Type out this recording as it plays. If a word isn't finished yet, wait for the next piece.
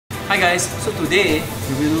Hi guys, so today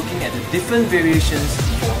we'll be looking at the different variations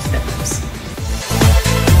for step-ups.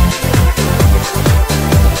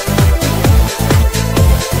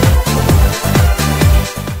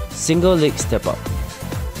 Single leg step-up,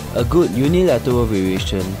 a good unilateral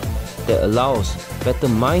variation that allows better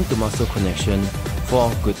mind to muscle connection for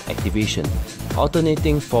good activation.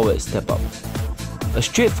 Alternating forward step-up, a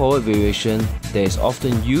straightforward variation that is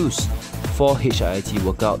often used for HIIT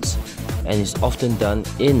workouts and is often done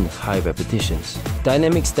in high repetitions.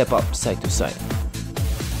 Dynamic step-up side to side,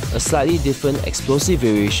 a slightly different explosive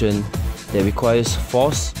variation that requires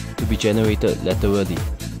force to be generated laterally.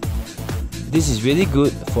 This is really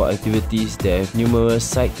good for activities that have numerous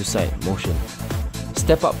side-to-side motion.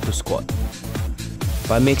 Step up to squat.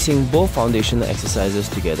 By mixing both foundational exercises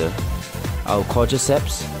together, our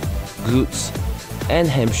quadriceps, glutes, and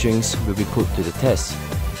hamstrings will be put to the test.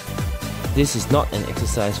 This is not an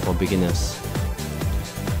exercise for beginners.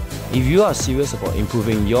 If you are serious about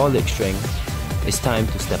improving your leg strength, it's time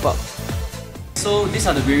to step up. So these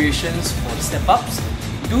are the variations for the step-ups.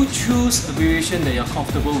 Do choose a variation that you're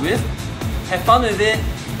comfortable with. Have fun with it.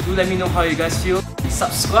 Do let me know how you guys feel.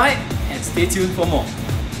 Subscribe and stay tuned for more.